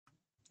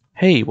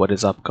Hey, what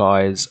is up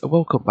guys?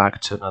 Welcome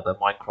back to another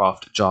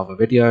Minecraft Java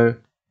video.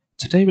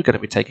 Today we're going to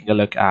be taking a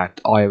look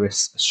at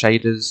Iris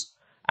shaders,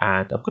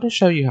 and I'm going to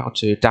show you how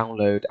to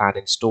download and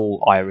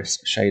install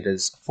Iris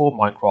shaders for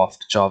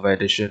Minecraft Java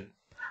Edition.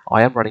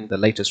 I am running the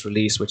latest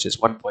release, which is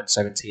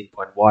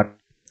 1.17.1,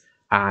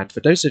 and for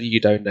those of you who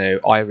don't know,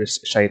 Iris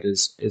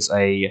shaders is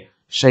a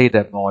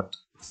shader mod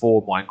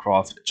for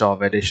Minecraft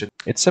Java Edition.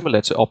 It's similar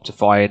to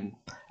Optifine,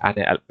 and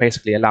it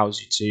basically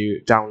allows you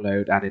to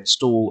download and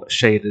install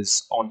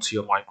shaders onto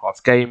your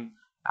Minecraft game.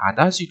 And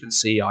as you can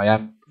see, I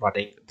am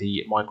running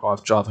the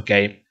Minecraft Java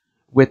game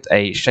with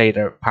a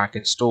shader pack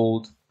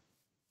installed,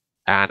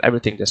 and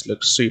everything just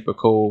looks super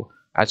cool.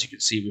 As you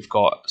can see, we've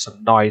got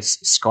some nice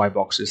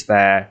skyboxes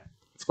there.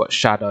 We've got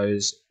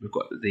shadows, we've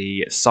got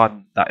the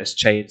sun that has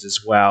changed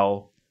as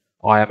well.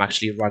 I am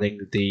actually running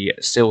the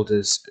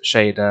Silders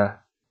shader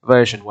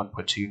version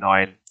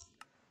 1.29.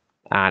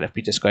 And if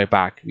we just go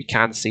back, we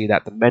can see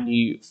that the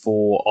menu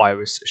for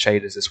Iris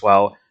shaders as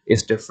well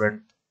is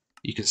different.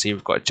 You can see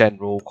we've got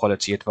general,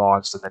 quality,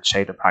 advanced, and then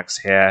shader packs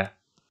here.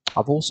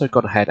 I've also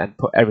gone ahead and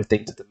put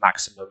everything to the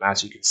maximum.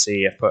 As you can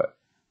see, I've put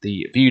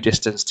the view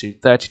distance to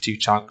 32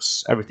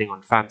 chunks, everything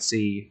on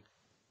fancy,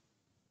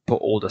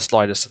 put all the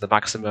sliders to the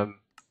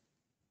maximum.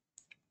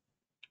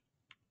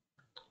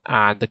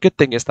 And the good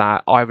thing is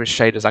that Iris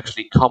shaders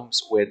actually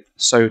comes with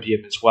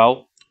sodium as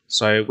well.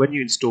 So when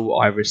you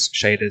install Iris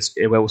shaders,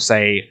 it will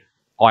say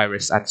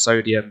Iris and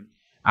sodium,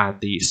 and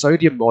the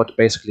sodium mod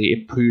basically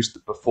improves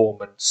the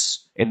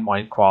performance in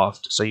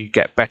Minecraft, so you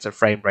get better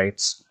frame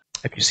rates.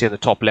 If you see on the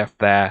top left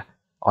there,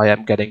 I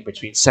am getting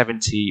between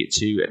 70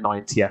 to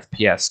 90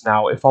 FPS.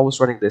 Now, if I was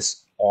running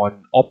this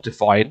on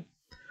Optifine,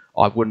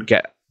 I wouldn't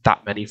get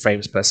that many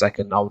frames per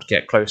second. I would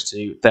get close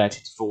to 30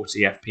 to 40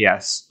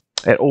 FPS.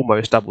 It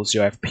almost doubles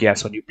your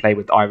FPS when you play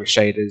with Iris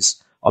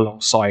shaders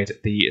alongside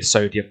the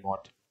sodium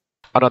mod.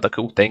 Another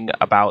cool thing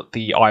about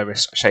the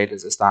Iris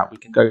shaders is that we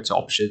can go to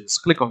options,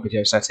 click on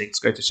video settings,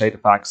 go to shader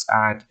packs,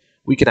 and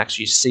we can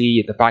actually see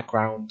in the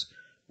background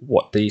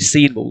what the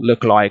scene will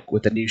look like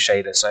with the new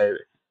shader. So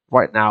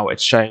right now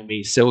it's showing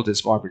me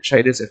Silders vibrant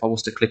shaders. If I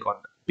was to click on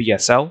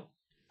BSL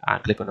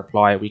and click on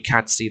apply, we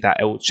can see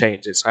that it will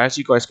change it. So as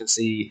you guys can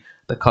see,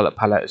 the color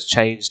palette has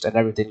changed and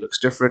everything looks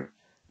different.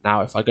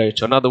 Now if I go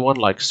to another one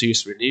like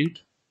Zeus Renewed,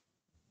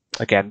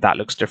 again that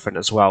looks different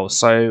as well.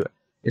 So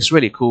it's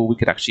really cool. We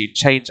could actually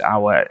change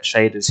our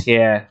shaders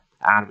here,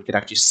 and we could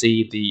actually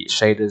see the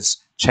shaders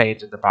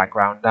change in the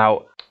background.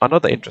 Now,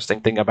 another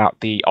interesting thing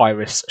about the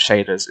Iris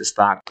shaders is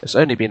that it's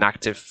only been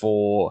active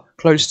for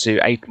close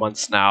to 8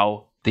 months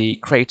now. The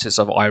creators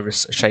of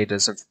Iris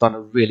shaders have done a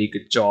really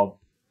good job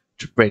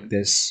to bring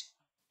this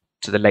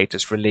to the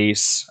latest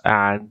release,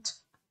 and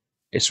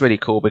it's really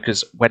cool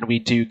because when we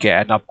do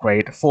get an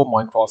upgrade for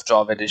Minecraft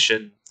Java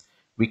Edition,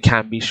 we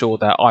can be sure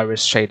that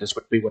Iris shaders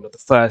would be one of the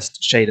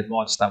first shader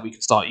mods that we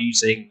can start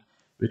using,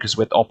 because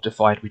with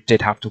Optifine we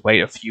did have to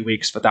wait a few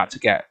weeks for that to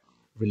get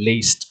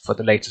released for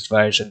the latest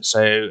version.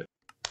 So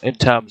in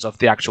terms of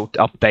the actual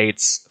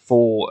updates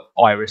for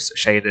Iris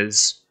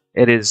shaders,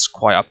 it is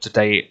quite up to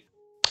date,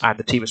 and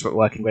the team has been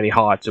working really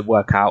hard to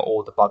work out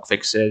all the bug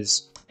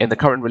fixes. In the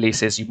current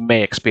releases you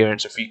may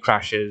experience a few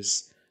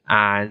crashes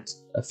and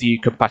a few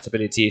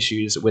compatibility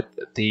issues with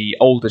the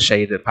older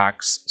shader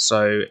packs,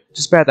 so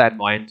just bear that in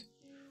mind.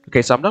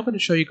 Okay, so I'm now going to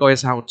show you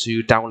guys how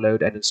to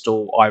download and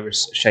install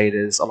Iris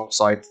shaders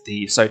alongside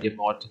the sodium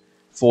mod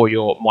for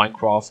your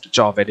Minecraft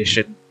Java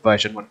Edition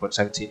version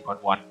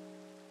 1.17.1.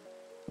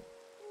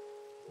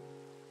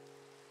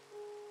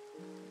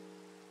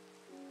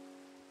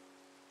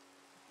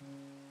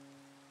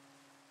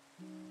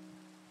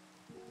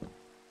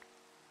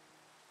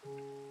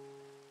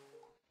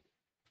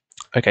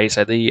 Okay,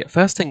 so the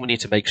first thing we need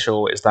to make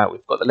sure is that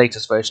we've got the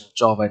latest version of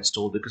Java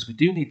installed, because we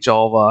do need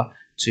Java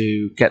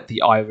to get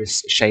the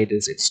Iris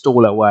shaders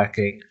installer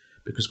working,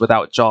 because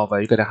without Java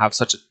you're going to have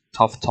such a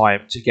tough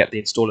time to get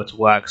the installer to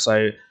work. So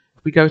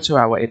if we go to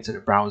our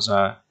internet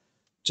browser,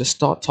 just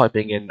start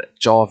typing in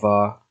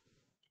Java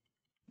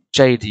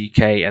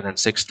JDK and then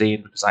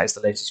 16, because that is the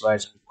latest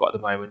version we've got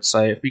at the moment.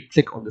 So if we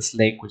click on this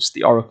link, which is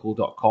the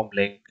oracle.com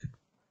link,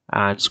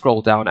 and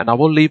scroll down, and I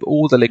will leave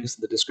all the links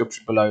in the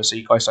description below so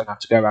you guys don't have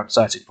to go around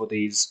searching for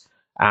these.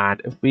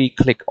 And if we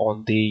click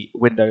on the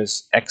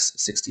Windows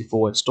x64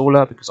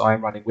 installer, because I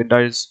am running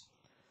Windows,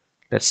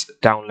 let's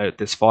download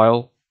this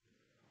file.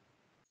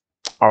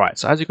 Alright,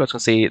 so as you guys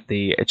can see,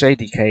 the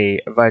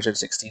JDK version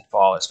 16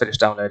 file is finished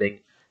downloading,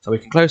 so we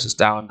can close this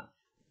down.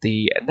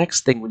 The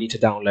next thing we need to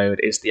download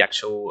is the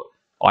actual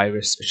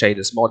Iris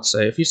shaders mod. So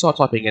if you start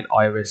typing in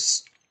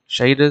Iris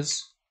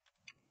shaders,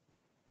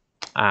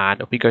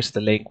 and if we go to the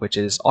link, which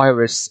is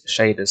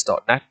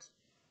irisshaders.net,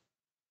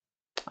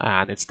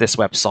 and it's this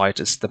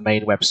website, it's the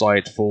main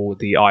website for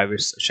the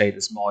Iris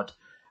shaders mod.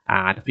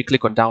 And if we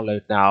click on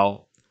download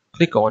now,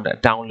 click on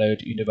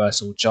download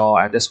universal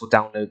jar, and this will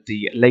download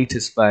the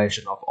latest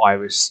version of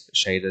Iris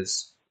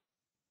shaders.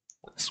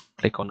 Let's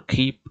click on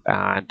keep,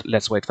 and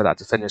let's wait for that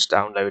to finish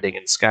downloading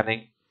and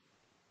scanning.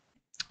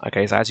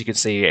 Okay, so as you can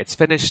see, it's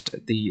finished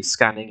the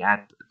scanning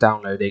and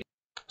downloading.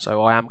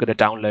 So I am going to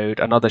download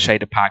another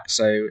shader pack.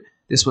 So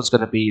this one's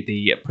going to be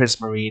the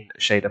Prismarine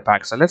shader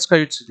pack. So let's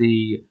go to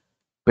the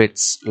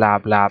Bits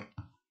Lab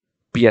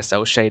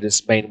BSL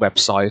Shaders main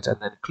website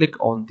and then click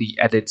on the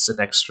edits and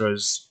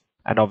extras.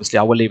 And obviously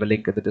I will leave a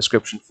link in the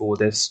description for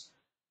this.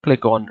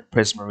 Click on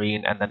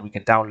Prismarine and then we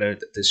can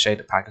download this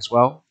shader pack as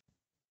well.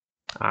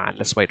 And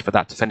let's wait for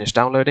that to finish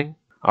downloading.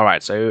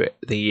 Alright, so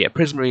the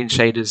Prismarine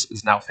shaders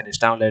is now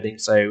finished downloading.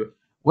 So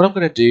what I'm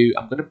going to do,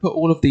 I'm going to put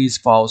all of these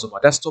files on my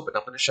desktop and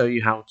I'm going to show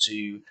you how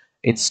to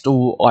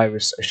install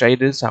Iris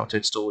shaders, how to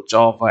install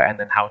Java, and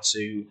then how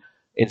to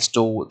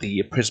install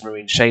the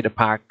Prismarine shader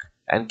pack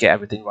and get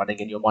everything running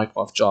in your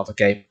Minecraft Java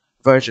game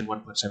version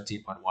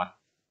 1.17.1.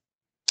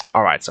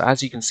 Alright, so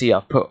as you can see,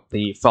 I've put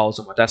the files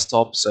on my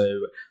desktop. So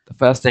the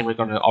first thing we're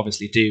going to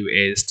obviously do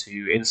is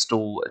to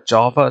install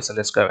Java. So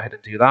let's go ahead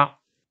and do that.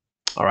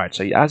 Alright,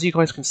 so as you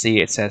guys can see,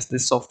 it says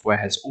this software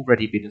has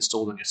already been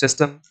installed on your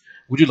system.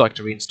 Would you like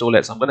to reinstall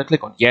it? So I'm going to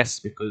click on yes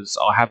because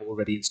I have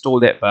already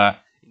installed it, but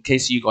in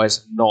case you guys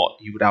have not,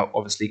 you would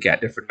obviously get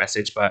a different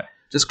message, but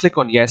just click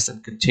on yes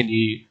and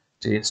continue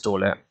to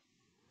install it.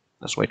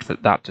 Let's wait for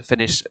that to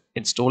finish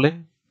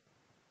installing.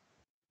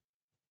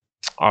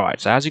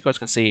 Alright, so as you guys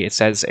can see, it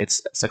says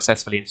it's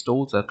successfully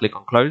installed, so click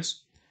on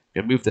close.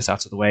 We'll move this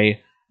out of the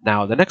way.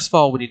 Now, the next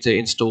file we need to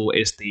install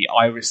is the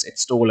Iris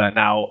installer.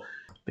 Now,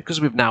 because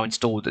we've now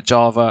installed the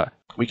Java,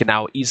 we can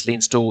now easily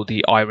install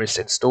the Iris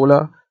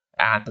installer.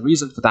 And the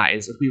reason for that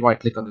is if we right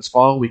click on this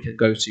file, we can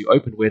go to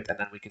open with and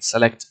then we can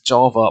select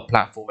Java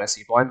platform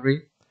SE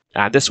binary.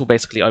 And this will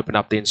basically open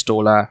up the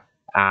installer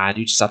and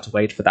you just have to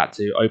wait for that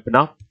to open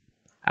up.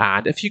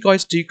 And if you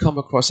guys do come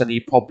across any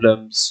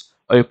problems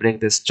opening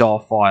this jar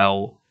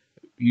file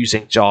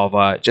using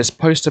Java, just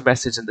post a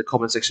message in the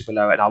comment section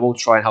below and I will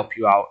try and help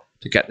you out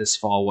to get this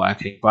file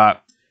working.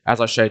 But as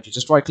I showed you,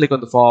 just right click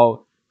on the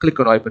file, click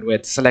on open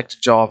with,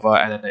 select Java,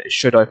 and then it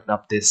should open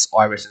up this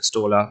Iris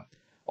installer.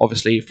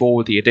 Obviously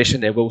for the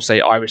edition it will say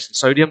Iris and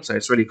Sodium, so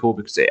it's really cool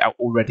because it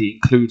already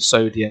includes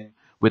Sodium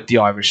with the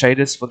Iris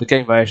shaders. For the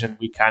game version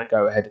we can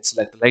go ahead and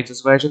select the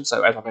latest version.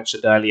 So as I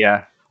mentioned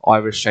earlier,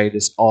 Iris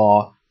shaders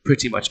are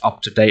pretty much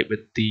up to date with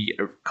the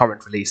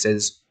current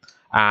releases.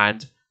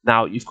 And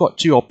now you've got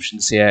two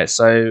options here.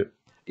 So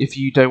if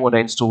you don't want to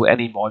install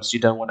any mods, you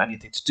don't want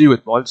anything to do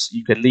with mods,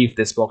 you can leave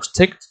this box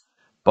ticked.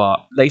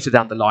 But later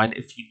down the line,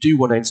 if you do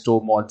want to install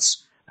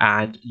mods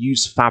and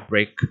use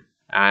Fabric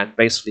and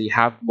basically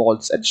have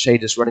mods and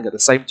shaders running at the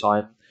same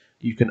time,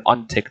 you can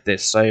untick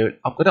this. So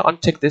I'm going to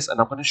untick this and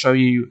I'm going to show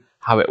you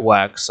how it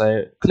works.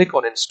 So click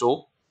on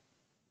install.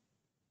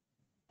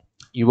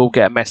 You will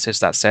get a message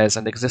that says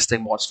an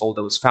existing mods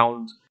folder was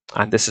found,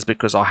 and this is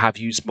because I have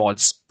used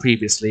mods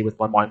previously with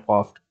my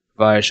Minecraft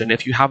version.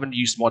 If you haven't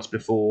used mods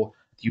before,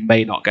 you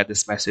may not get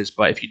this message,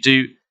 but if you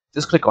do,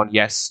 just click on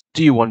yes.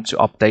 Do you want to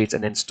update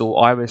and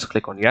install Iris?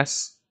 Click on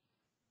yes,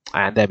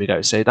 and there we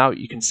go. So now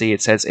you can see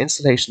it says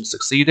installation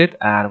succeeded,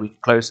 and we can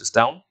close this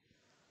down.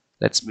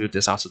 Let's move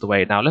this out of the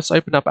way. Now let's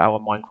open up our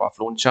Minecraft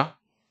launcher.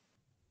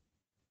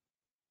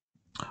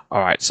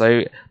 Alright,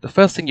 so the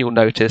first thing you'll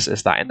notice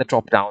is that in the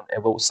drop down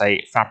it will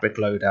say Fabric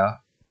Loader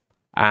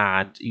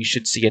and you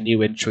should see a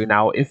new entry.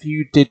 Now if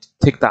you did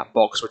tick that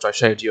box which I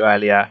showed you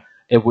earlier,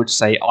 it would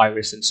say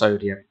Iris and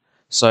Sodium.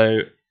 So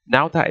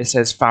now that it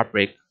says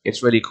Fabric,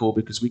 it's really cool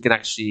because we can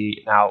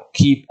actually now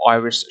keep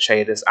Iris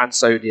shaders and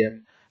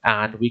Sodium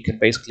and we can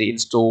basically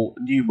install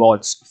new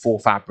mods for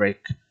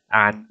Fabric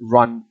and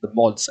run the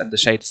mods and the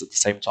shaders at the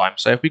same time.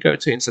 So if we go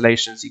to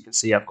installations, you can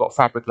see I've got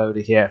Fabric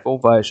Loader here for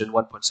version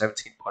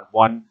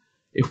 1.17.1.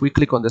 If we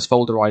click on this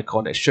folder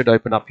icon, it should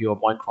open up your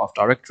Minecraft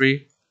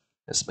directory.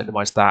 Let's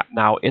minimize that.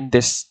 Now in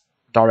this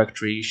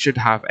directory, you should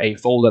have a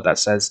folder that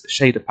says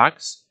shader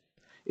packs.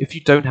 If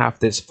you don't have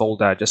this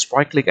folder, just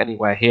right click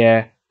anywhere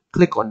here,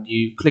 click on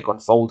new, click on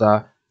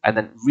folder, and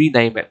then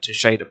rename it to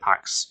shader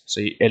packs.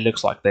 So it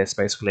looks like this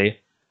basically.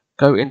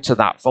 Go into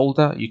that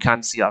folder. You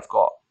can see I've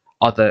got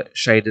other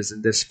shaders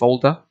in this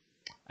folder,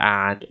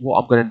 and what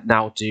I'm going to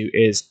now do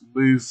is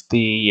move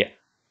the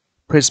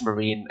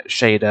Prismarine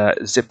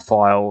shader zip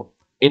file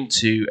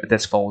into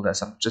this folder.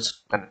 So I'm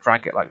just going to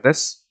drag it like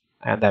this,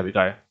 and there we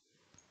go.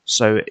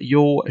 So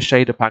your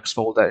shader packs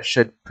folder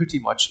should pretty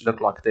much look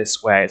like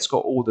this, where it's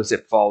got all the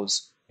zip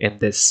files in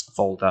this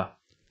folder.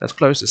 Let's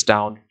close this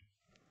down.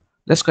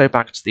 Let's go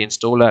back to the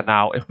installer.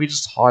 Now if we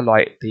just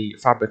highlight the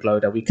Fabric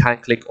Loader, we can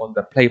click on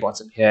the play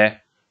button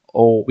here,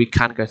 or we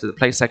can go to the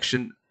play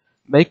section,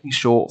 making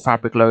sure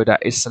Fabric Loader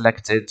is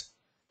selected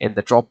in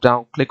the drop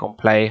down. Click on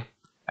play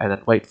and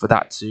then wait for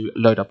that to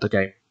load up the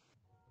game.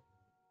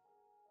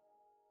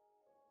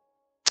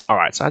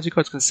 Alright, so as you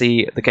guys can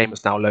see, the game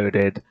is now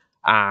loaded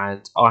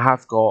and I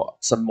have got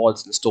some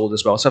mods installed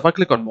as well. So if I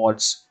click on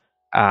mods,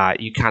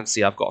 you can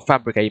see I've got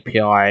Fabric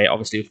API.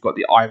 Obviously we've got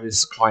the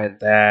Iris client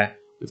there,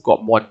 we've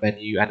got mod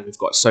menu, and we've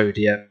got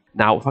Sodium.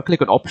 Now if I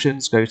click on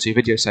options, go to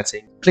video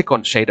setting, click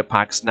on shader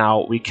packs.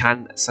 Now we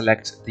can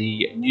select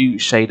the new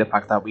shader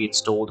pack that we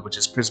installed, which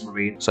is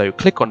Prismarine. So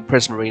click on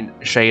Prismarine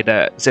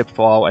shader zip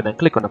file and then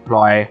click on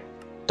apply,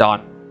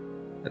 done,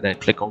 and then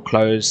click on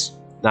close.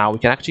 Now we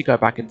can actually go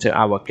back into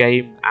our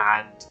game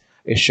and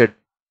it should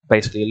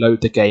basically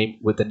load the game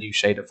with the new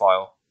shader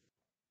file.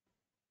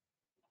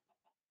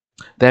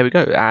 There we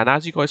go, and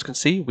as you guys can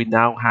see, we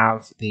now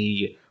have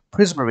the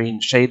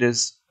Prismarine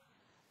shaders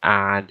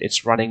and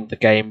it's running the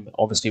game.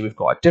 Obviously we've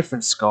got a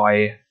different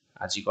sky.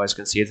 As you guys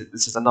can see,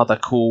 this is another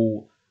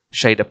cool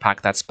shader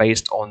pack that's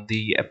based on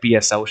the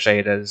BSL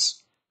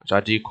shaders, which I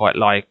do quite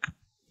like.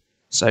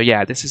 So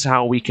yeah, this is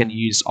how we can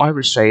use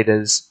Iris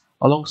shaders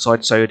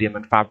alongside Sodium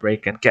and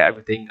Fabric and get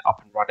everything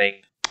up and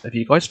running. If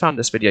you guys found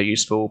this video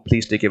useful,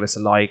 please do give us a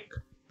like.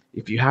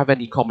 If you have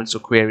any comments or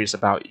queries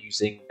about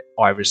using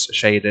Iris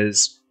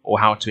shaders or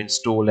how to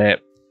install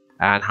it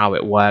and how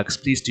it works,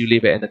 please do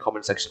leave it in the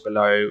comment section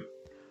below.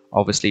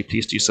 Obviously,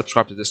 please do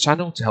subscribe to this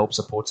channel to help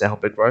support it,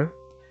 help it grow.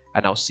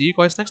 And I'll see you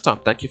guys next time.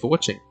 Thank you for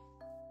watching.